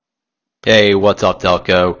Hey, what's up,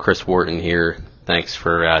 Delco? Chris Wharton here. Thanks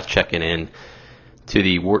for checking in to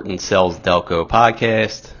the Wharton Sells Delco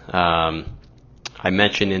podcast. I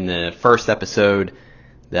mentioned in the first episode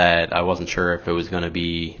that I wasn't sure if it was going to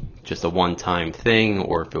be just a one-time thing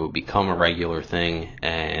or if it would become a regular thing.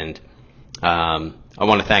 And I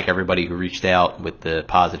want to thank everybody who reached out with the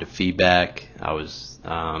positive feedback. I was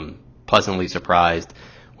pleasantly surprised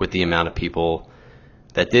with the amount of people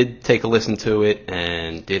that did take a listen to it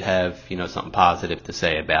and did have, something positive to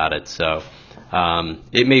say about it. So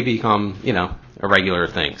it may become, a regular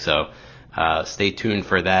thing. So stay tuned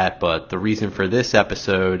for that. But the reason for this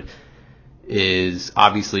episode is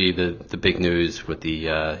obviously the big news with the,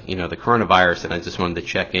 the coronavirus. And I just wanted to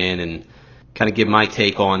check in and kind of give my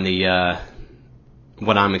take on the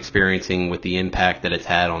what I'm experiencing with the impact that it's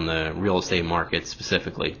had on the real estate market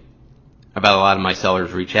specifically. About a lot of my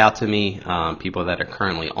sellers reach out to me, people that are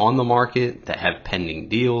currently on the market, that have pending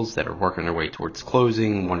deals, that are working their way towards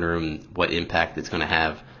closing, wondering what impact it's going to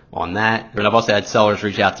have on that. But I've also had sellers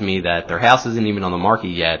reach out to me that their house isn't even on the market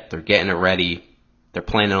yet. They're getting it ready. They're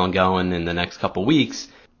planning on going in the next couple weeks.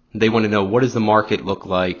 They want to know, what does the market look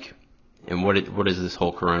like and what does this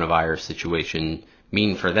whole coronavirus situation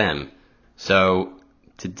mean for them? So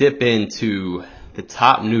to dip into the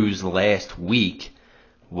top news last week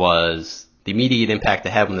was the immediate impact it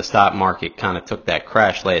had when the stock market kind of took that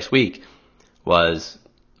crash last week was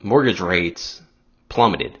mortgage rates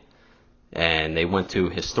plummeted and they went to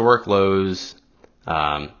historic lows,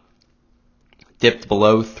 dipped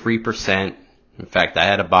below 3%. In fact, I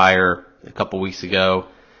had a buyer a couple weeks ago,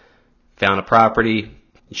 found a property,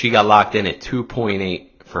 she got locked in at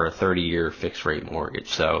 2.8 for a 30-year fixed rate mortgage.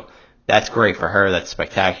 So that's great for her. That's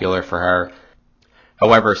spectacular for her.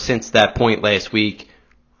 However, since that point last week,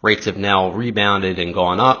 rates have now rebounded and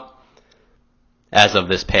gone up. As of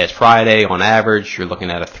this past Friday, on average, you're looking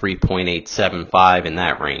at a 3.875 in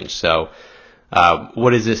that range. So what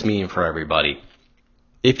does this mean for everybody?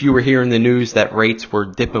 If you were hearing the news that rates were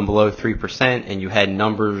dipping below 3% and you had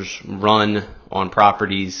numbers run on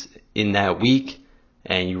properties in that week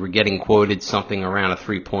and you were getting quoted something around a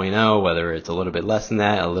 3.0, whether it's a little bit less than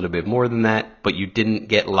that, a little bit more than that, but you didn't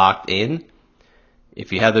get locked in,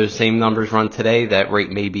 if you have those same numbers run today, that rate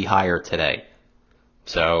may be higher today.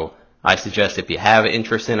 So I suggest if you have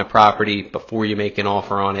interest in a property, before you make an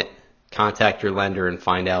offer on it, contact your lender and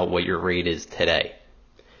find out what your rate is today.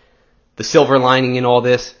 The silver lining in all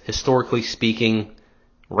this, historically speaking,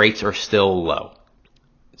 rates are still low.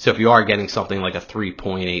 So if you are getting something like a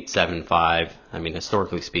 3.875, I mean,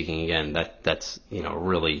 historically speaking, again, that's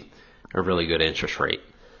really a really good interest rate.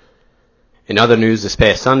 In other news, this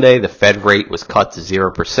past Sunday, the Fed rate was cut to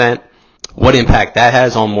 0%. What impact that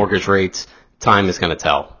has on mortgage rates, time is going to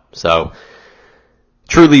tell. So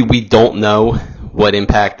truly, we don't know what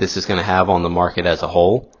impact this is going to have on the market as a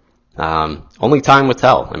whole. Only time will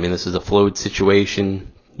tell. I mean, this is a fluid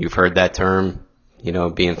situation. You've heard that term,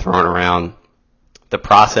 being thrown around. The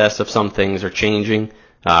process of some things are changing.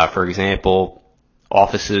 For example,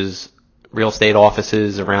 real estate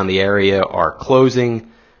offices around the area are closing.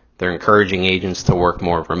 They're encouraging agents to work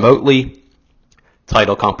more remotely.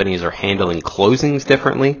 Title companies are handling closings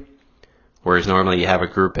differently, whereas normally you have a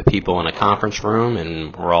group of people in a conference room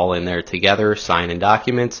and we're all in there together signing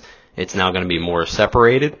documents. It's now going to be more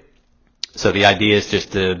separated. So the idea is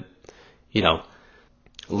just to,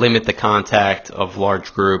 limit the contact of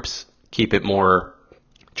large groups,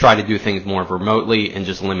 try to do things more remotely and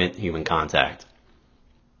just limit human contact.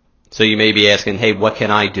 So you may be asking, hey, what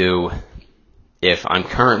can I do if I'm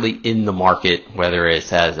currently in the market, whether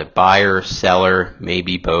it's as a buyer, seller,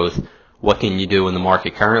 maybe both? What can you do in the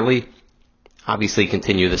market currently? Obviously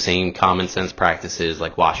continue the same common sense practices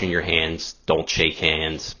like washing your hands, don't shake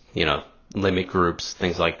hands, limit groups,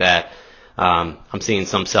 things like that. I'm seeing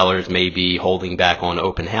some sellers may be holding back on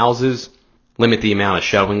open houses, limit the amount of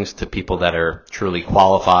showings to people that are truly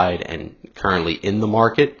qualified and currently in the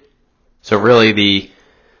market. So really the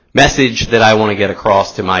message that I want to get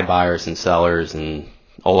across to my buyers and sellers and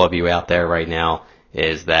all of you out there right now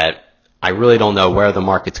is that I really don't know where the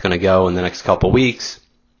market's going to go in the next couple weeks.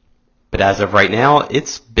 But as of right now,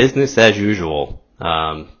 it's business as usual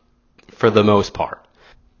for the most part.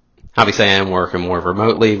 Obviously, I am working more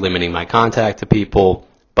remotely, limiting my contact to people,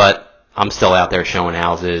 but I'm still out there showing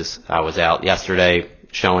houses. I was out yesterday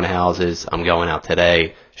showing houses. I'm going out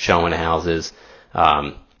today showing houses.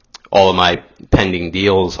 All of my pending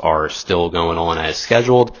deals are still going on as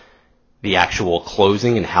scheduled. The actual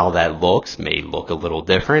closing and how that looks may look a little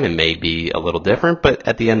different and may be a little different, but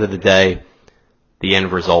at the end of the day, the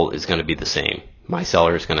end result is going to be the same. My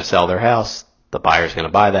seller is going to sell their house. The buyer is going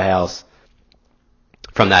to buy the house.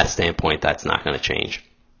 from that standpoint, that's not going to change.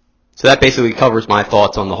 So that basically covers my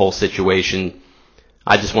thoughts on the whole situation.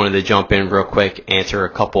 I just wanted to jump in real quick, answer a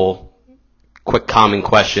couple quick common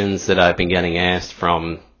questions that I've been getting asked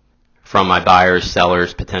from my buyers,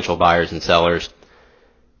 sellers, potential buyers and sellers.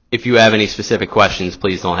 If you have any specific questions,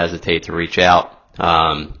 please don't hesitate to reach out.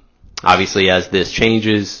 Obviously, as this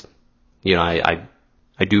changes, I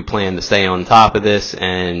do plan to stay on top of this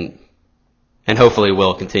and hopefully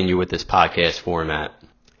we'll continue with this podcast format.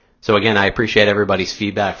 So again, I appreciate everybody's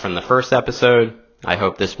feedback from the first episode. I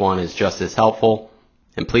hope this one is just as helpful.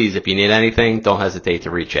 And please, if you need anything, don't hesitate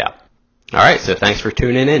to reach out. All right, so thanks for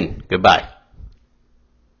tuning in. Goodbye.